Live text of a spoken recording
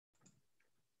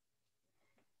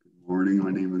Morning, my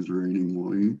name is Raining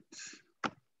White.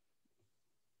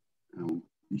 I'll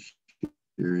be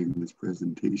sharing this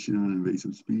presentation on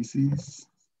invasive species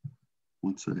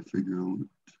once I figure out.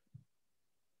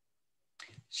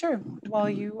 Sure, while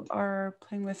you are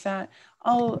playing with that,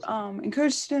 I'll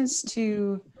encourage students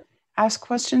to ask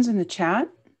questions in the chat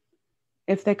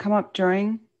if they come up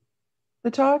during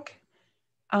the talk.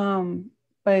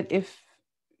 But if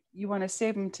you want to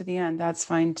save them to the end, that's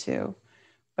fine too.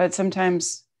 But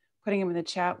sometimes putting them in the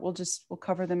chat, we'll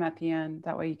cover them at the end.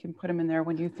 That way you can put them in there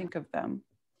when you think of them.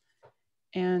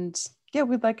 And yeah,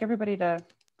 we'd like everybody to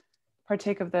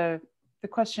partake of the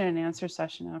question and answer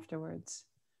session afterwards.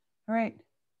 All right,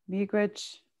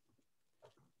 Miigwech.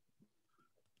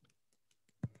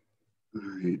 All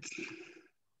right.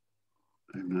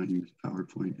 I have not used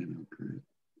PowerPoint in a period.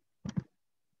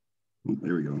 Oh,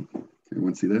 there we go.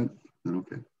 Everyone see that? Is that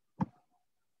okay?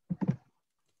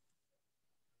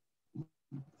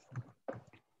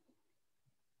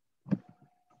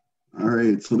 All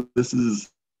right, so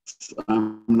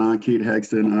I'm not Kate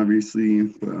Hexton, obviously,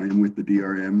 but I am with the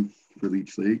DRM for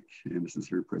Leech Lake, and this is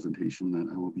her presentation that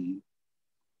I will be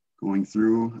going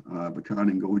through. Bakan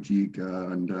and Goji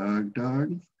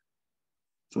Dog.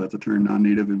 So that's a term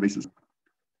non-native invasive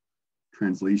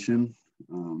translation.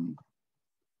 So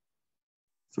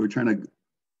we try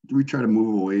to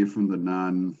move away from the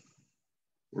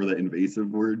the invasive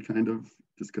word kind of,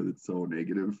 just because it's so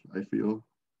negative, I feel.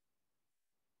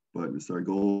 But it's our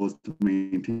goal is to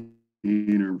maintain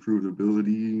or improve the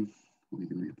ability. You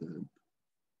can read that.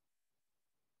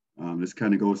 This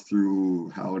kind of goes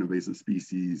through how an invasive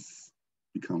species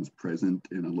becomes present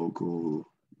in a local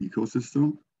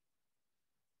ecosystem.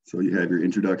 So you have your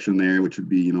introduction there, which would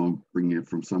be, bringing it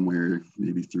from somewhere,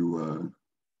 maybe through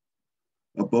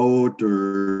a boat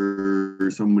or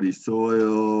somebody's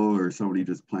soil, or somebody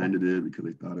just planted it because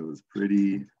they thought it was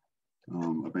pretty.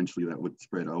 Eventually that would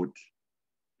spread out,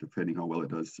 depending how well it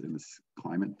does in this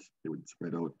climate. It would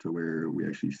spread out to where we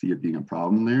actually see it being a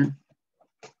problem there.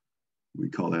 We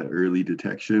call that early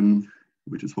detection,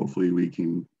 which is hopefully we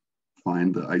can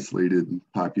find the isolated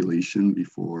population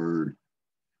before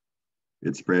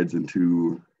it spreads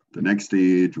into the next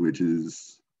stage, which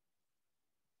is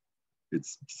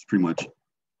it's pretty much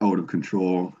out of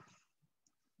control.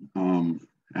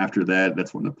 After that,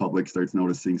 that's when the public starts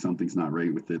noticing something's not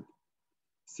right with it.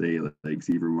 Say like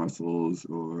zebra mussels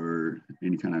or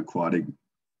any kind of aquatic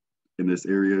in this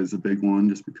area is a big one,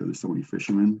 just because there's so many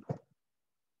fishermen,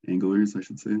 anglers, I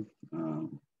should say.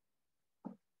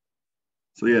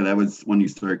 So yeah, that was when you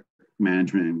start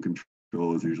management and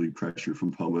control is usually pressure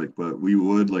from public, but we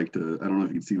would like to, I don't know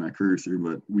if you can see my cursor,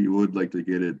 but we would like to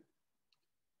get it.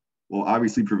 Well,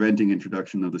 obviously preventing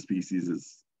introduction of the species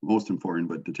is most important,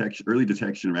 but early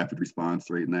detection, rapid response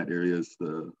right in that area is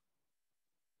the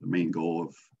main goal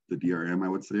of the DRM, I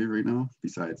would say right now.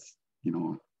 Besides,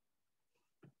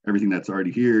 everything that's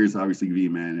already here is obviously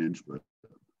being managed, but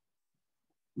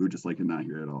we would just like it not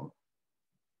here at all.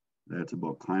 That's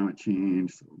about climate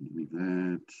change, so leave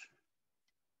that.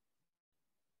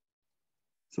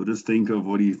 So just think of,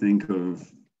 what do you think of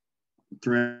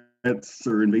threats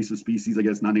or invasive species, I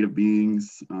guess, non-native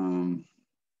beings?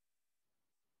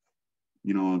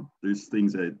 There's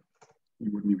things that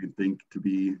you wouldn't even think to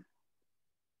be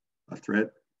a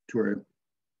threat to our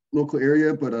local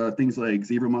area, but things like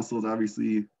zebra mussels,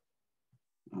 obviously.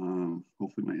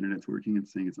 Hopefully my internet's working.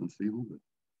 It's saying it's unstable,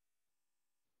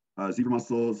 but zebra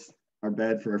mussels are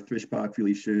bad for our fish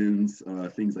populations.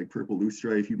 Things like purple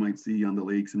loosestrife you might see on the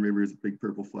lakes and rivers, big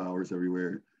purple flowers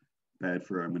everywhere. Bad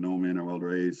for our monomen, our wild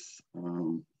rice.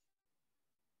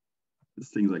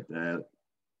 Just things like that.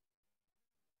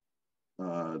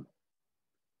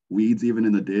 Weeds, even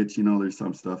in the ditch, there's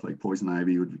some stuff like poison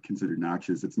ivy would be considered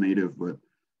noxious. It's native, but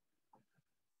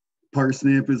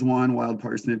parsnip is one. Wild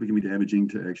parsnip, it can be damaging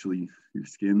to actually your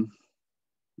skin.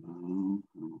 I don't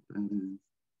know what that is.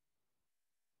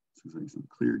 This is like some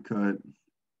clear cut.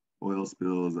 Oil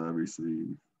spills,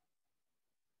 obviously.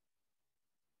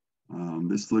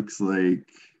 This looks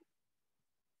like,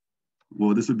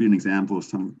 well, this would be an example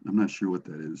of I'm not sure what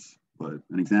that is, but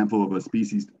an example of a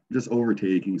species just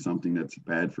overtaking something that's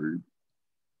bad for,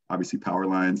 obviously, power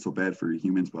lines, so bad for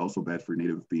humans, but also bad for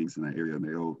native beings in that area, and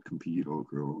they all compete, all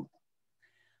grow.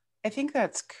 I think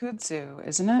that's kudzu,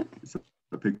 isn't it? It's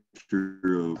a picture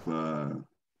of...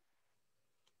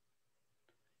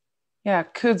 yeah,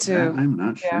 kudzu. I'm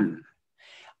not sure.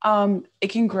 It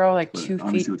can grow like but 2 feet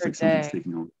obviously looks per like something's day.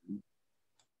 taking over.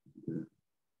 Yeah.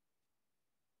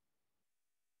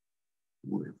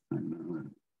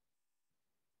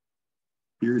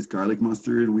 Here's garlic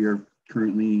mustard. We are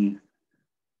currently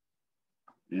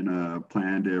in a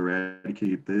plan to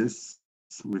eradicate this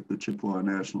with the Chippewa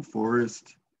National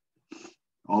Forest.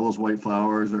 All those white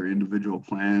flowers are individual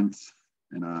plants,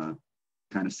 and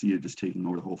kind of see it just taking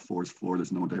over the whole forest floor.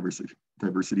 There's no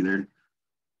diversity there.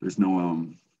 There's no,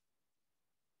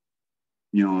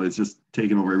 you know, it's just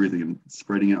taking over everything and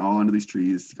spreading it all onto these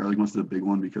trees. Garlic moss is a big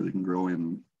one because it can grow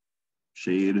in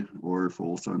shade or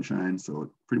full sunshine, so it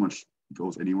pretty much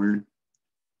goes anywhere.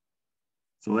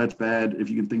 So that's bad. If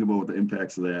you can think about the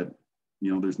impacts of that,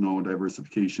 you know, there's no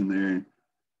diversification there.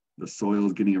 The soil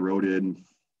is getting eroded.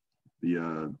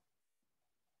 The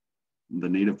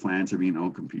native plants are being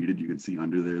outcompeted. You can see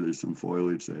under there, there's some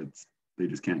foliage that's, they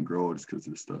just can't grow just because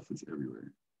this stuff is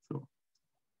everywhere. So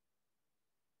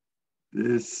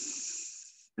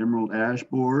this emerald ash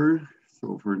borer,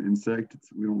 so for an insect,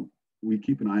 we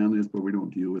keep an eye on this, but we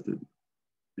don't deal with it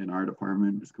in our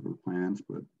department just because of plants,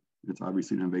 but it's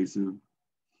obviously an invasive.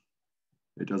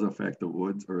 It does affect the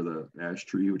woods or the ash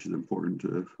tree, which is important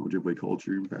to Ojibwe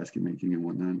culture, basket making and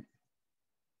whatnot.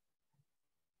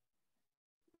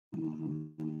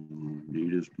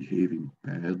 Natives behaving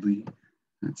badly.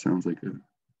 That sounds like a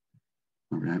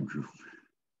rap group.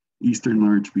 Eastern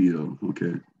large beetle.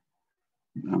 Okay.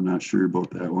 I'm not sure about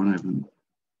that one. I haven't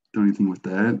done anything with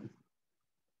that.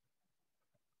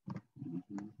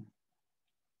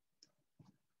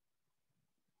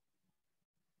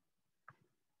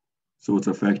 So it's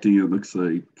affecting, it looks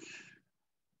like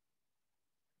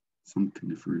some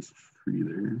coniferous tree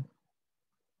there.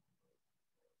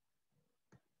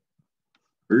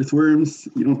 Earthworms,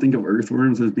 you don't think of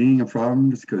earthworms as being a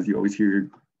problem just because you always hear,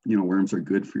 you know, worms are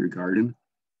good for your garden,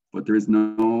 but there's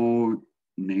no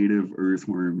native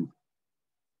earthworm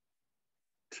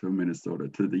to Minnesota.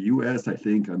 To the US, I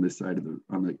think on this side of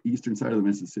on the eastern side of the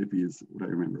Mississippi is what I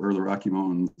remember, or the Rocky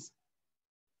Mountains.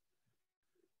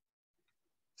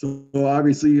 So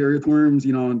obviously earthworms,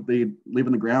 you know, they live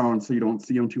in the ground, so you don't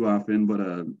see them too often,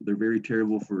 but they're very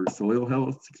terrible for soil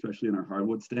health, especially in our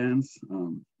hardwood stands.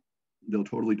 They'll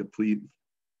totally deplete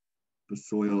the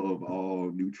soil of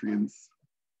all nutrients,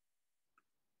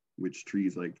 which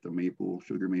trees like the maple,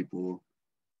 sugar maple,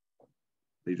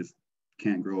 they just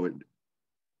can't grow it.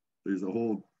 There's a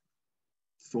whole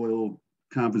soil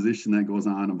composition that goes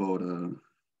on about,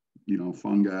 you know,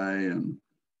 fungi and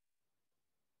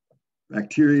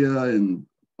bacteria and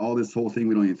all this whole thing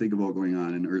we don't even think about going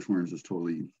on, and earthworms just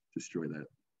totally destroy that.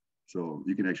 So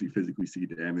you can actually physically see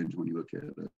damage when you look at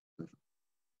a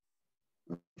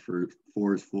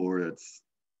forest floor that's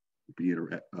being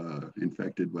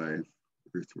infected by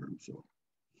earthworms. So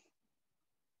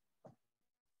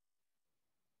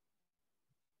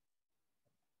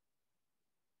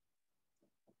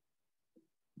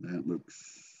that looks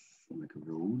like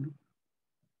a road.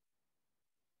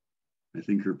 I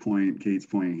think her point, Kate's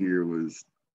point here, was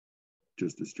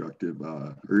just destructive.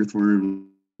 Earthworms,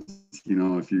 you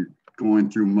know, if you're going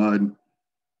through mud,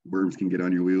 worms can get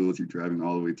on your wheels. You're driving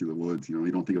all the way through the woods. You know,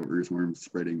 you don't think of earthworms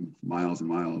spreading miles and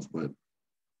miles, but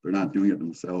they're not doing it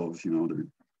themselves. You know,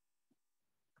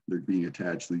 they're being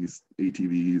attached to these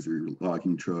ATVs or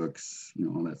logging trucks, you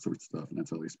know, all that sort of stuff. And that's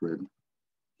how they spread.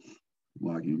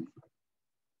 Logging.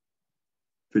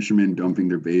 Fishermen dumping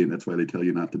their bait. That's why they tell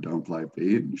you not to dump live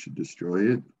bait. You should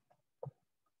destroy it.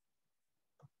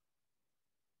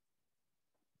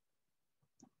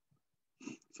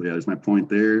 So yeah, there's my point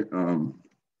there.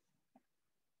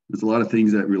 There's a lot of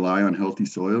things that rely on healthy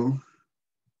soil,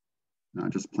 not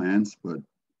just plants, but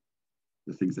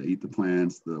the things that eat the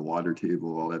plants, the water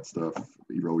table, all that stuff,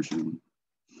 erosion.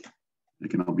 It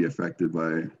can all be affected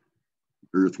by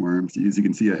earthworms. As you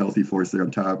can see, a healthy forest there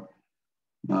on top,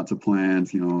 lots of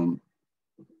plants, you know,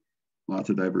 lots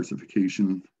of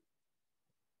diversification.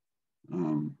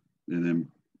 And then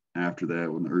after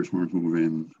that, when the earthworms move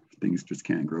in, things just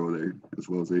can't grow there as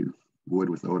well as they would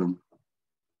without them.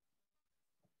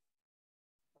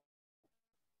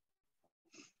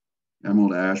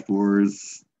 Emerald ash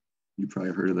borers, you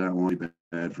probably heard of that one.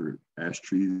 Bad for ash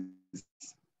trees.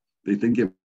 They think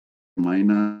it might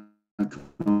not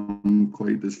come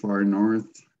quite this far north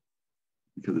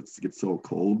because it gets so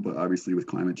cold, but obviously with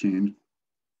climate change,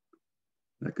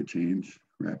 that could change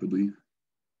rapidly.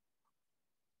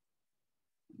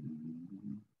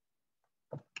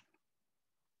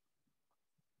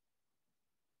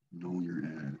 Know your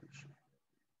ash.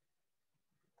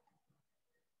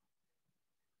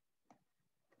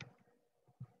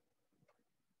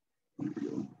 There we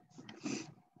go.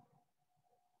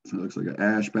 So it looks like an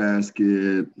ash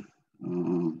basket.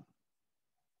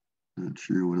 Not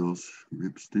sure what else.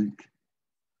 Ripstick.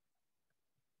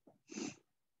 It's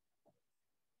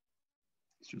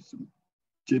just some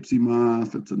gypsy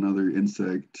moth. It's another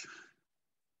insect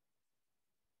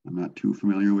I'm not too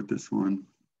familiar with this one.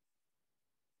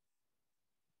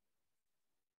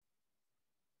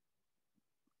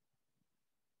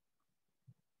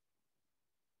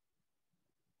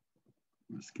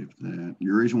 I'll skip that.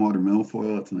 Eurasian water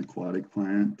milfoil, it's an aquatic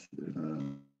plant.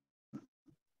 It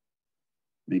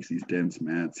makes these dense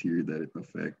mats here that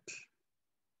affect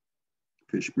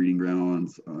fish breeding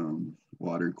grounds,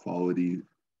 water quality.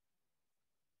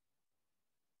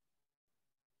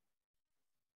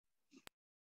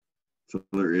 So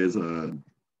there is a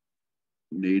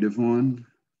native one,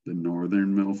 the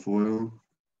northern milfoil,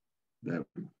 that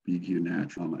would be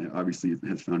natural. Obviously, it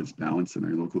has found its balance in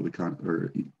our local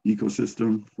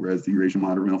ecosystem, whereas the Eurasian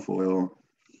water milfoil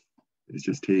is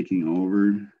just taking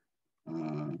over.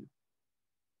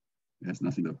 It has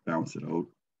nothing to balance it out.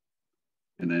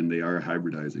 And then they are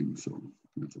hybridizing, so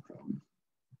that's a problem.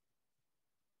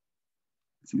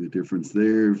 See the difference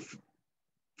there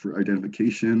for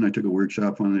identification. I took a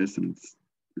workshop on this, and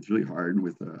it's really hard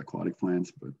with aquatic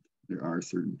plants, but there are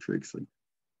certain tricks, like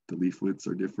the leaflets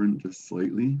are different just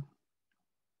slightly.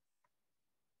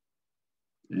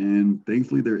 And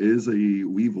thankfully there is a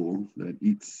weevil that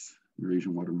eats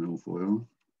Eurasian water milfoil.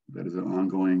 That is an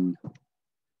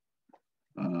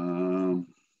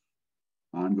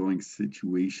ongoing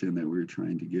situation that we're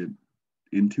trying to get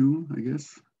into, I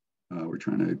guess. We're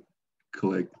trying to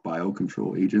collect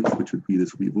biocontrol agents, which would be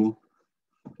this weevil.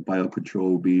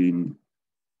 Biocontrol being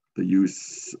the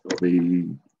use of a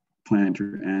plant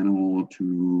or animal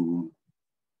to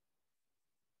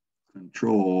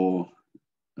control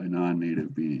a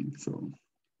non-native being. So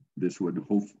this would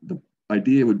the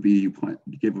idea would be you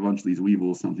give a bunch of these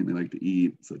weevils something they like to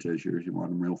eat, such as Eurasian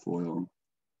water milfoil.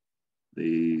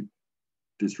 They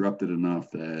disrupt it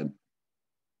enough that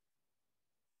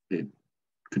it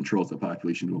controls the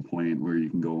population to a point where you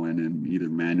can go in and either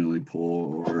manually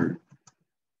pull or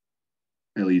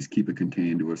at least keep it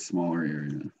contained to a smaller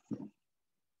area. So.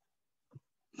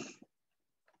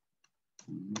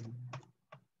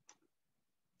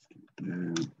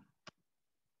 That.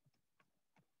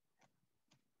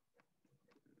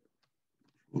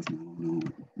 No. So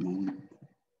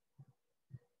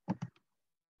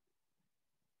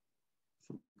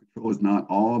control is not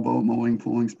all about mowing,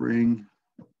 pulling, spraying.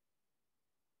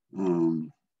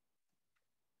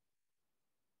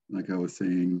 Like I was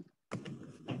saying,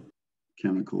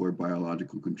 chemical or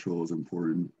biological control is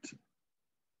important.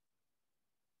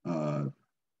 I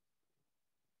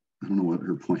don't know what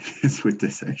her point is with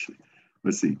this, actually.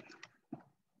 Let's see.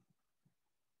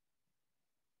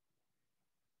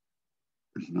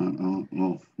 There's not,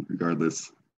 well,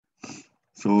 regardless.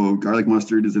 So garlic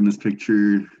mustard is in this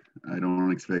picture. I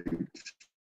don't expect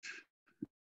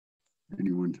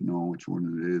anyone to know which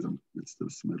one it is. It's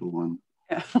this middle one.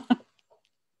 Yeah.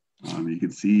 You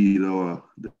can see though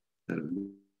that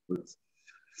it's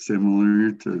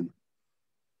similar to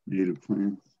native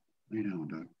plants. Lay down,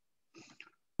 Doug.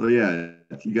 So yeah,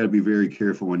 you got to be very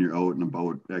careful when you're out and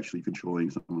about actually controlling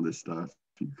some of this stuff.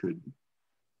 You could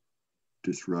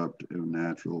disrupt a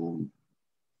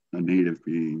native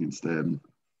being instead.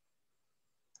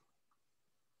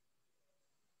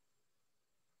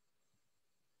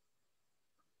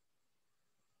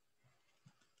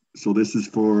 So this is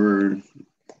for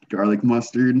garlic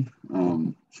mustard.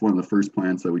 It's one of the first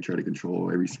plants that we try to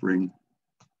control every spring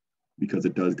because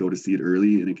it does go to seed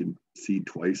early and it can seed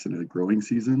twice in a growing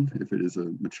season if it is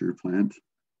a mature plant.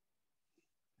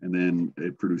 And then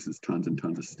it produces tons and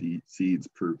tons of seeds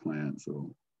per plant.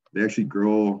 So they actually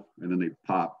grow and then they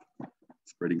pop,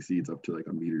 spreading seeds up to like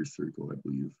a meter circle, I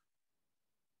believe.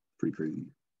 Pretty crazy.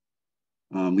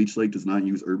 Leech Lake does not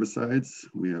use herbicides.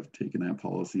 We have taken that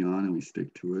policy on and we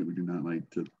stick to it. We do not like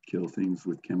to kill things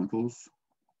with chemicals.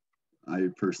 I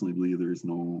personally believe there's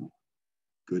no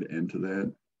good end to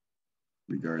that,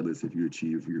 regardless if you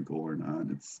achieve your goal or not.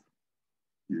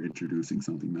 You're introducing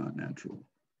something not natural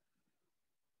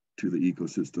to the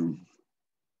ecosystem.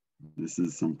 This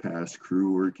is some past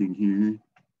crew working here.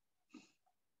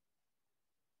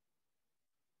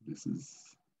 You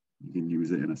can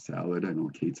use it in a salad. I know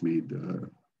Kate's made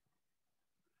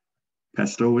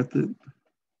pesto with it.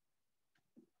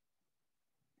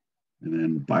 And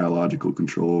then biological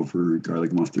control for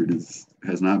garlic mustard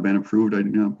has not been approved, I do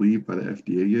not believe, by the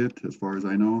FDA yet, as far as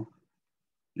I know.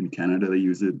 In Canada, they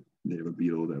use it. They have a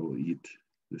beetle that will eat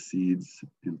the seeds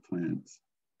in plants.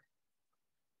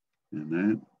 And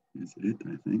that is it,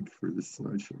 I think, for this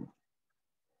slideshow.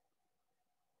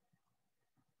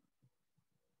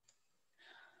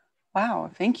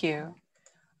 Wow, thank you.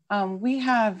 We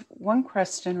have one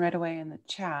question right away in the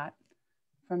chat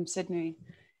from Sydney.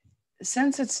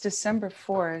 since it's December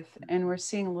 4th and we're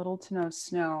seeing little to no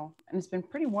snow and it's been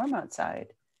pretty warm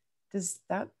outside, does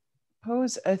that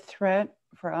pose a threat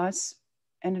for us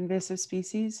and invasive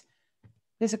species?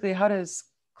 Basically, how does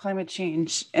climate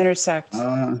change intersect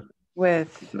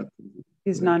with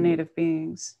these non-native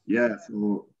beings? Yeah,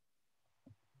 so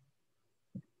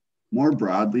more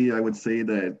broadly, I would say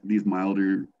that these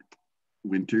milder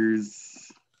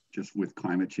winters, just with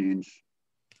climate change,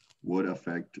 would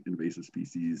affect invasive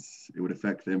species. It would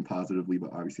affect them positively,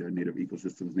 but obviously our native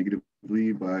ecosystems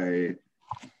negatively by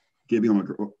giving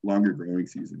them a longer growing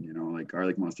season. You know, like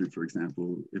garlic mustard, for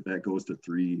example, if that goes to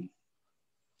 3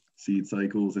 seed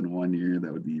cycles in 1 year,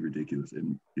 that would be ridiculous.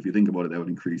 And if you think about it, that would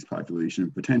increase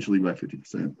population potentially by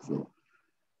 50%. So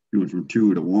doing from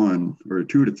 2 to 1 or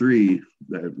 2 to 3,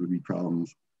 that would be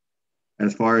problems.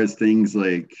 As far as things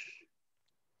like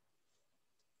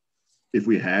if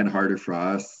we had harder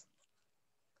frost,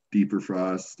 deeper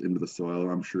frost into the soil,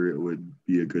 I'm sure it would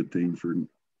be a good thing for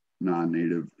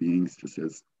non-native beings, just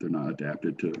as they're not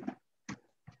adapted to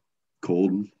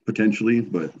cold potentially,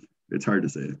 but it's hard to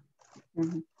say.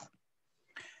 Mm-hmm.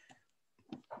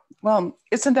 Well,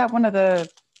 isn't that one of the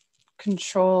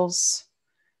controls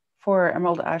for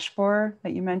emerald ash borer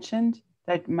that you mentioned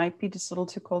that might be just a little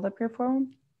too cold up here for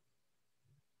them?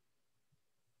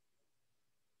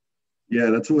 Yeah,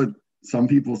 that's what some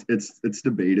people, it's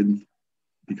debated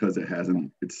because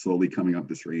it's slowly coming up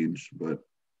this range. But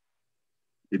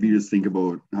if you just think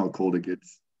about how cold it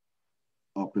gets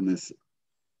up in this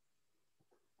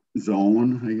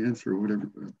zone, I guess, or whatever,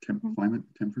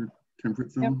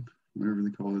 temperate zone, whatever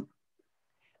they call it.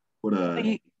 But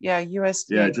USDA yeah,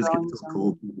 it just gets so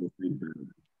cold.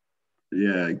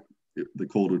 Yeah, the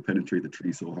cold would penetrate the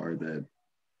tree so hard that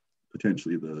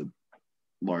potentially the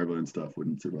larvae and stuff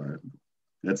wouldn't survive.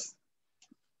 That's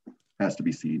has to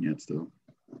be seen yet still.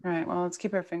 All right, well, let's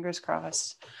keep our fingers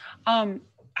crossed.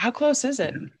 How close is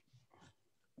it?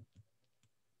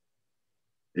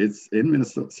 It's in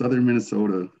Minnesota, southern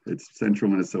Minnesota. It's central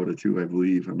Minnesota too, I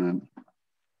believe. I'm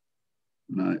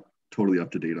not totally up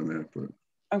to date on that, but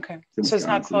okay. So it's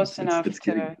not close enough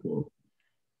to cold.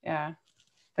 Yeah.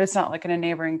 But it's not like in a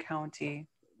neighboring county.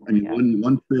 I mean,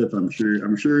 one trip, I'm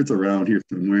sure it's around here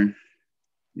somewhere.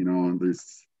 You know,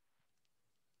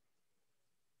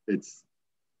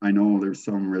 I know there's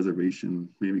some reservation,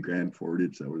 maybe Grand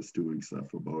Portage, that was doing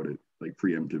stuff about it, like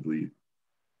preemptively.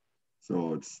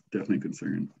 So it's definitely a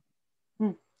concern.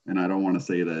 And I don't want to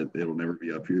say that it'll never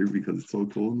be up here because it's so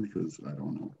cold, because I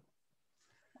don't know.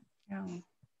 Yeah.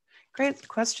 Great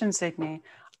question, Sydney.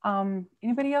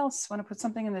 Anybody else want to put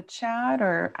something in the chat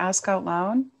or ask out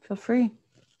loud? Feel free.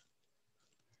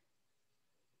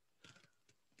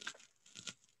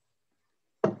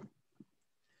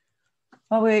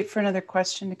 I'll wait for another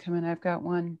question to come in. I've got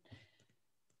one.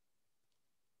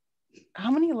 How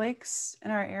many lakes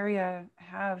in our area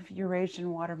have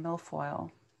Eurasian water milfoil?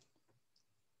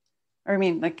 Or I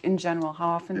mean, like in general, how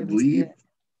often do we see it?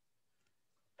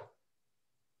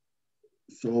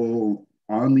 So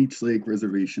on Leech Lake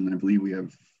Reservation, I believe we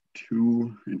have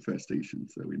 2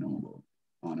 infestations that we know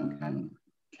about on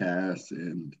Cass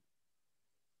and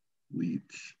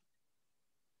Leech.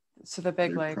 So the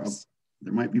big lakes.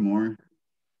 There might be more.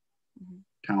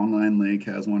 Town Line Lake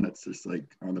has one that's just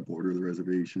like on the border of the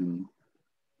reservation.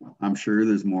 I'm sure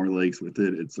there's more lakes with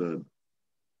it. It's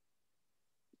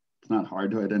not hard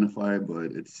to identify,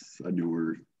 but it's a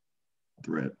newer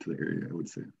threat to the area, I would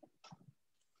say.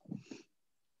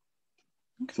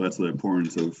 So that's the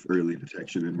importance of early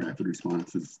detection and rapid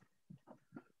response is,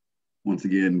 once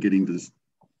again, getting this,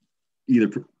 you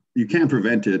can't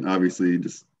prevent it, obviously,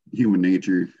 just human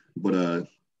nature, but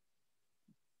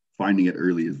finding it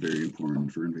early is very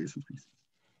important for invasive species.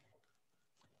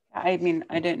 I mean,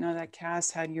 I didn't know that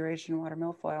Cass had Eurasian water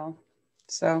milfoil,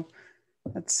 so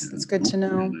that's good to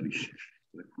know.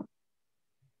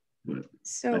 But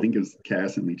so I think it was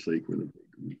Cass and Leech Lake were the big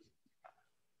ones.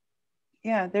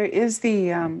 Yeah, there is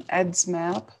the EDS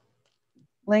map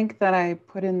link that I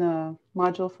put in the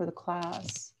module for the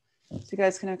class, so you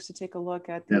guys can actually take a look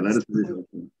at. Yeah, that is really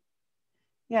helpful.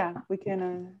 Yeah, we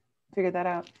can figure that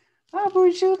out. Oh,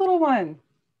 bonjour, little one.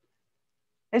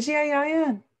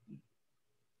 Ajin.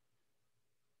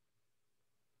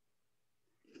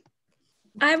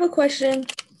 I have a question.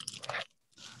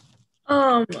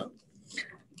 So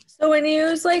when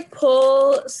you like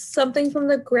pull something from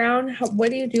the ground, what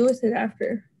do you do with it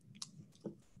after?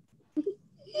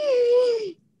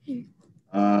 If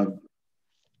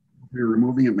you're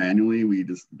removing it manually, we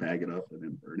just bag it up and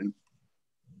then burn it.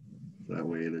 So that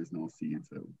way there's no seeds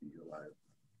that would be alive.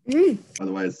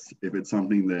 Otherwise, if it's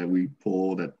something that we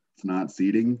pull that's not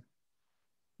seeding,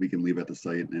 we can leave at the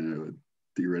site and it would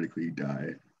theoretically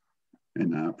die and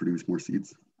not produce more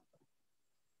seeds.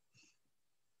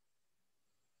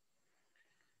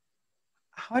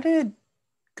 How did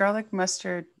garlic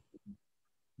mustard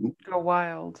go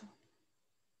wild?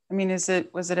 I mean, was it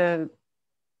a?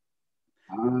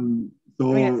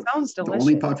 So I mean, it sounds delicious.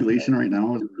 The only population right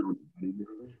now is,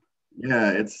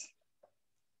 yeah,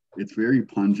 it's very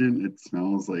pungent. It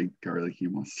smells like garlicky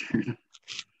mustard.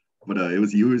 But it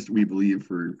was used, we believe,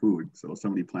 for food. So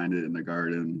somebody planted it in the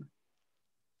garden,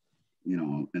 you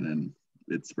know, and then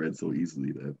it spread so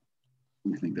easily that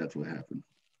we think that's what happened.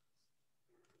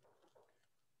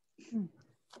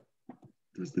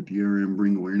 Does the DRM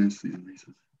bring awareness to these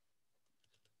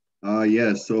invasives?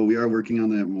 Yeah, so we are working on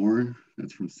that more.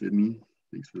 That's from Sydney.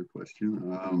 Thanks for the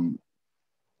question.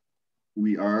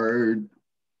 We are,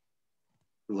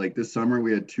 like this summer,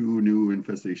 we had 2 new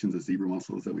infestations of zebra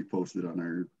mussels that we posted on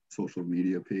our social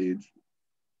media page.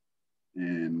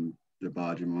 And the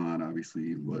Bajamon,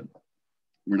 obviously, but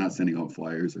we're not sending out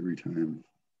flyers every time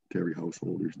to every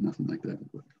household or nothing like that.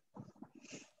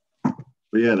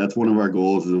 But yeah, that's one of our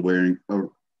goals, is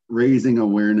raising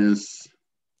awareness,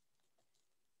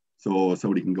 so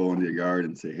somebody can go into the yard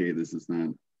and say, hey, this is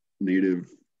not native,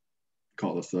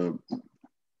 call us up.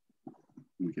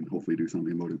 We can hopefully do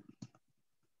something about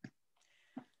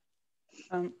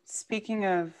it. Speaking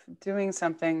of doing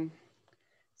something,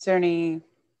 is there any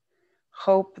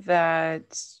hope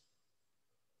that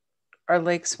our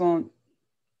lakes won't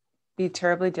be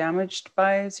terribly damaged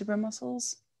by zebra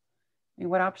mussels? I mean,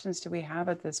 what options do we have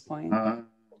at this point?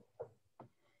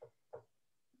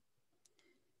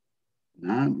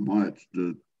 Not much.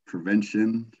 The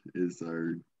prevention is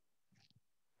our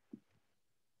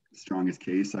strongest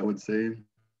case, I would say.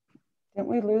 Didn't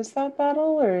we lose that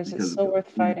battle, or is it still worth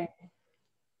fighting?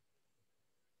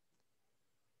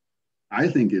 I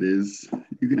think it is.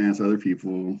 You can ask other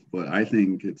people, but I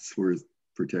think it's worth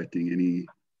protecting any.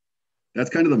 That's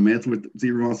kind of the myth with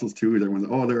zebra mussels too. Everyone's,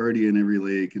 oh, they're already in every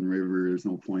lake and river. There's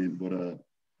no point. But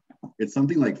it's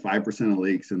something like 5% of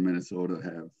lakes in Minnesota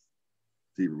have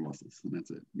zebra mussels, and that's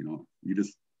it. You know,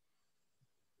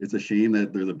 it's a shame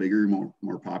that they're the bigger,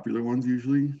 more popular ones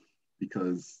usually,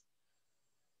 because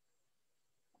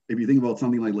if you think about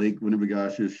something like Lake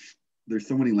Winnebagoche, there's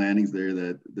so many landings there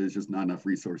that there's just not enough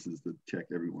resources to check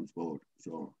everyone's boat.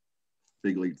 So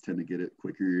big lakes tend to get it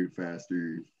quicker,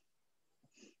 faster.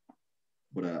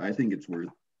 But I think it's worth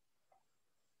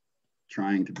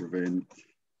trying to prevent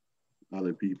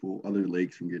other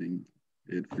lakes from getting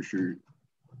it for sure.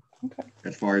 Okay.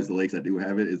 As far as the lakes that do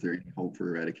have it, is there any hope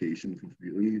for eradication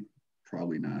completely?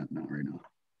 Probably not right now.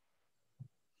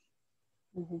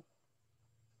 Mm-hmm.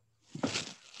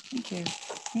 Thank you.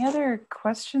 Any other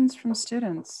questions from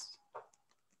students?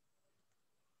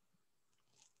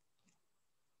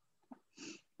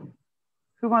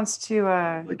 Who wants to?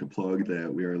 I'd like to plug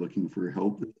that we are looking for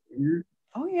help this year.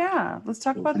 Oh yeah, let's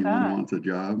talk about if anyone that. wants a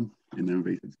job in the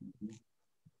invasive species.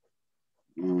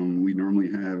 We normally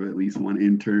have at least 1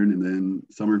 intern and then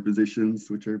summer positions,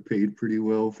 which are paid pretty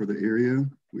well for the area.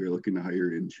 We are looking to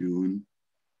hire in June,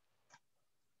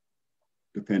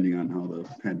 depending on how the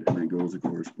pandemic goes, of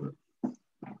course. But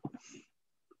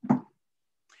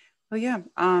well, yeah,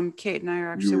 Kate and I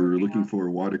are actually looking for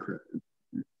watercraft.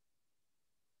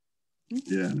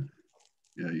 Yeah,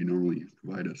 you normally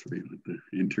provide us, right, with the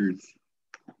interns.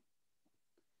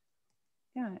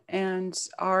 Yeah, and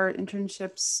our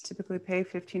internships typically pay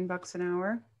 $15 an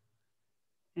hour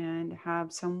and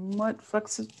have somewhat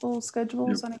flexible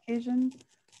schedules on occasion.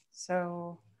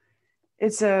 So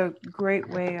it's a great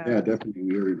way of,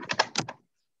 definitely.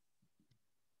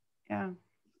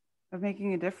 of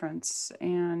making a difference,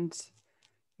 and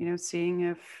seeing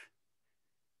if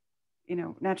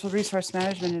natural resource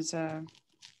management is a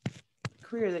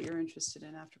career that you're interested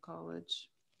in after college.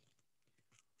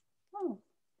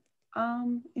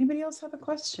 Anybody else have a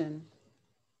question?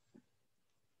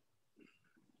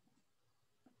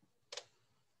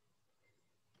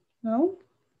 No?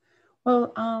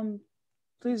 Well,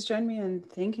 please join me in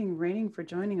thanking Raining for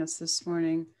joining us this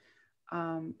morning.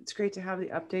 It's great to have the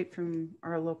update from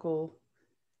our local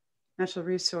natural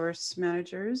resource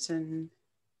managers, and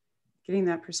getting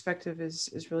that perspective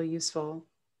is really useful.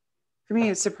 For me,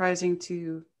 it's surprising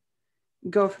to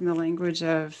go from the language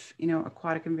of,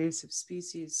 aquatic invasive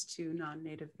species to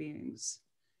non-native beings,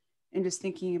 and just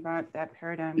thinking about that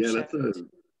paradigm shift.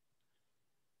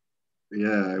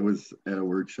 I was at a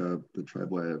workshop, the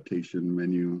tribal adaptation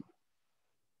menu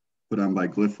put on by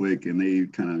Glyphwick, and they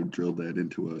kind of drilled that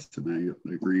into us, and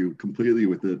I agree completely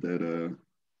with it that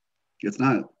it's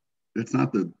not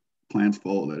the plant's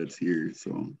fault that it's here.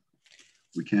 So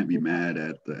we can't be mad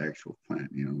at the actual plant.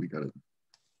 You know, we gotta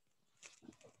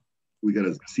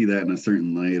see that in a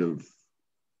certain light of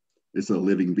it's a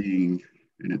living being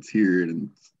and it's here, and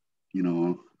you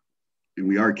know, and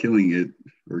we are killing it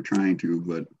or trying to,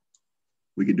 but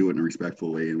we can do it in a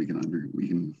respectful way, and we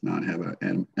can not have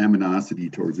an animosity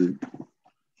towards it.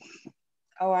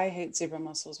 Oh, I hate zebra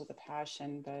mussels with a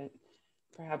passion, but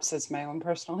perhaps that's my own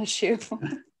personal issue.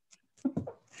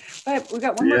 But we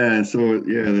got one more. Yeah, so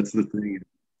yeah, that's the thing.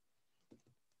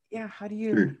 Yeah, how do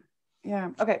you? Sure.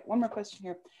 Yeah, okay, one more question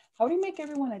here. How do you make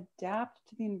everyone adapt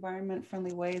to the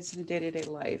environment-friendly ways in day-to-day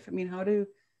life? I mean, how do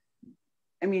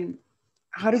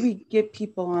we get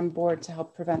people on board to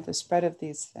help prevent the spread of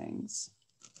these things?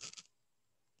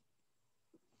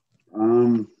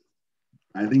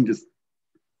 I think that's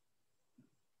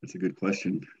a good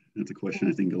question. That's a question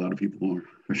I think a lot of people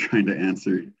are trying to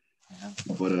answer. Yeah.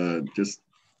 But just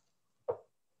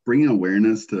bringing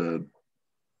awareness to.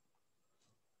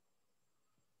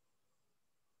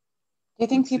 Do you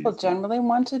think people generally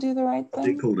want to do the right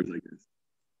thing? Stakeholders, I guess.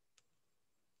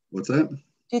 What's that? Do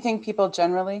you think people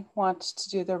generally want to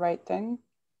do the right thing?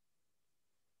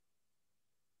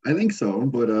 I think so,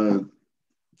 but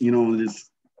you know,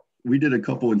 we did a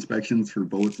couple inspections for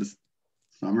boats this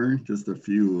summer, just a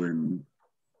few, and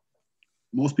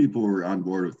most people were on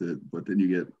board with it. But then you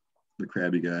get the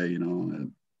crabby guy, you know, that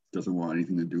doesn't want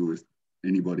anything to do with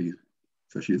anybody,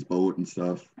 especially his boat and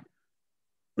stuff.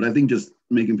 But I think just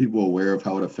making people aware of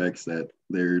how it affects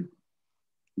their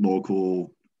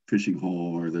local fishing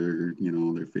hole or their, you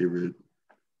know, their favorite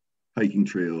hiking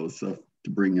trails, stuff, to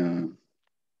bring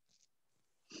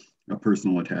a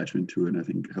personal attachment to it, I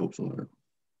think helps a lot.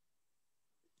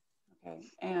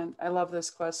 Okay, and I love this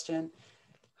question.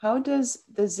 How do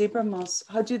the zebra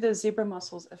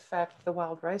mussels affect the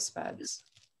wild rice beds?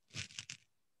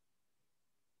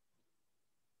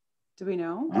 Do we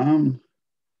know?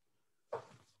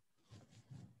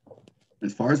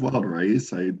 As far as wild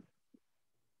rice, I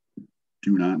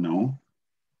do not know.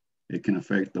 It can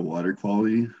affect the water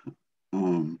quality.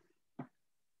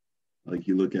 Like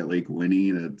you look at Lake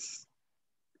Winnie,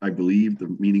 I believe the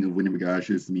meaning of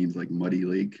Winnibigoshish means like muddy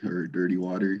lake or dirty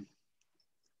water.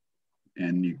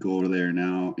 And you go to there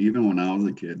now, even when I was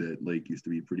a kid, that lake used to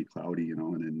be pretty cloudy, you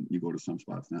know, and then you go to some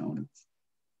spots now and it's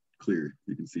clear.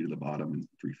 You can see to the bottom and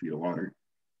 3 feet of water.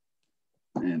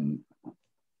 And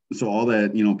so all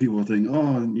that, you know, people think,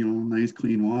 oh, you know, nice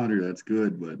clean water, that's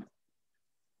good. But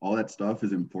all that stuff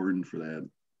is important for that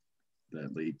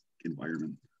lake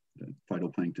environment, that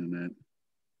phytoplankton that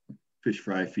fish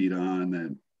fry feed on,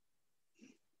 that,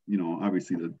 you know,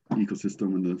 obviously the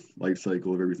ecosystem and the life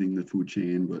cycle of everything, the food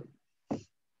chain. But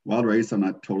wild rice, I'm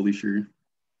not totally sure,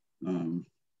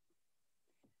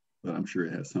 but I'm sure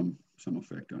it has some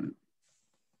effect on it.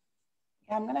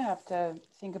 Yeah, I'm gonna have to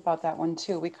think about that one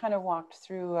too. We kind of walked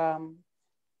through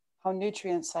how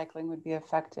nutrient cycling would be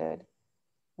affected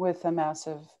with a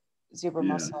massive zebra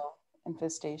mussel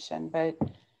infestation, but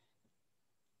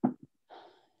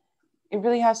it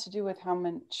really has to do with how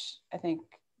much, I think,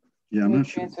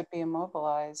 nutrients would be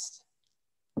immobilized.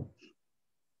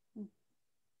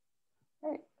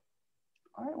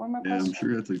 All right, one more question. Yeah, I'm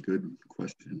sure that's a good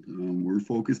question. We're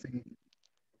focusing.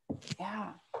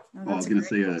 Yeah. No, I was going to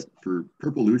say that for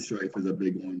purple loosestrife is a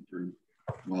big one for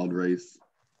wild rice,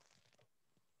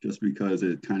 just because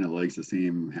it kind of likes the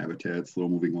same habitat, slow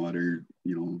moving water,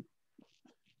 you know,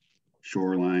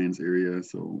 shorelines area.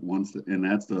 So once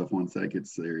that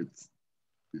gets there,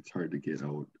 it's hard to get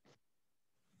out.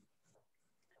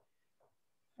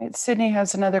 Right, Sydney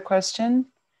has another question.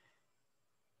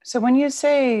 So when you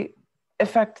say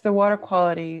affect the water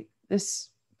quality, this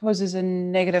poses a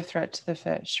negative threat to the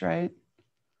fish, right?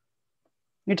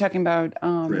 You're talking about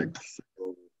correct.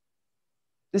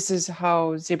 This is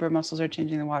how zebra mussels are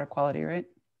changing the water quality, right?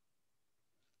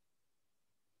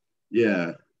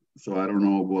 Yeah. So I don't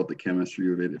know about the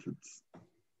chemistry of it, if it's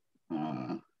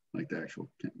like the actual,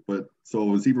 but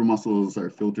so zebra mussels are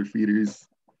filter feeders,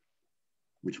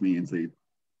 which means they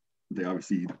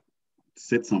obviously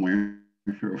sit somewhere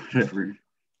or whatever,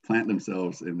 plant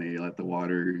themselves, and they let the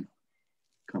water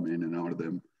come in and out of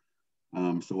them.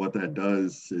 So what that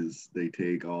does is they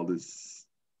take all this,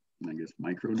 I guess,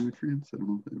 micronutrients. I don't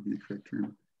know if that would be the correct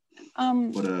term.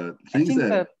 But things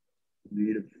that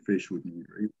native fish would need,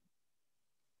 right?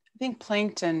 I think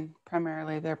plankton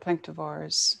primarily. They're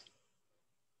planktivores.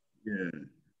 Yeah.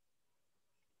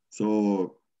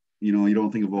 So, you know, you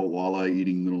don't think about walleye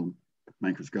eating little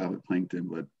microscopic plankton,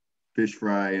 but fish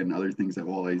fry and other things that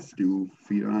walleyes do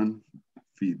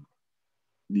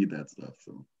need that stuff.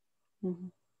 So,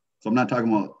 so I'm not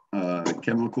talking about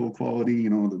chemical quality, you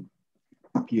know,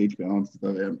 pH balance.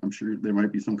 I'm sure there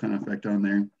might be some kind of effect on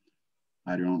there.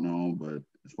 I don't know, but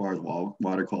as far as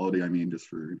water quality, I mean, just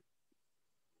for,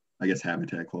 I guess,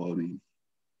 habitat quality.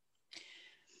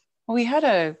 Well, we had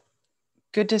a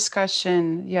good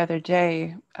discussion the other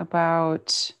day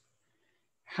about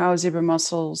how zebra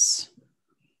mussels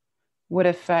would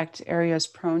affect areas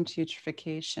prone to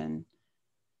eutrophication.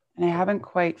 And I haven't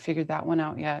quite figured that one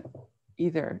out yet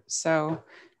either. So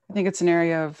I think it's an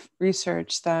area of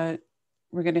research that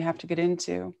we're going to have to get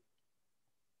into.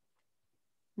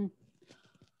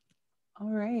 All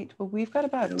right. Well, we've got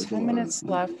about 10 minutes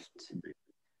left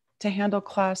to handle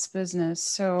class business.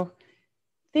 So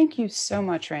thank you so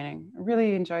much, Raining. I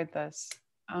really enjoyed this.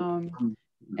 And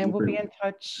we'll be in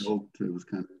touch. It was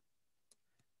kind of.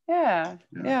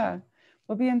 Yeah.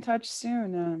 We'll be in touch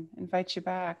soon. Invite you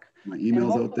back. My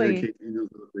email's out there. Kate's email's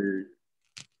out there.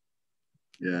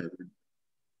 Yeah.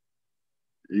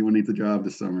 Anyone needs a job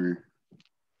this summer?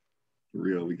 For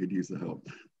real, we could use the help.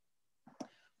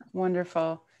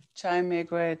 Wonderful. Chai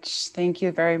Miigwech, thank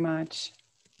you very much.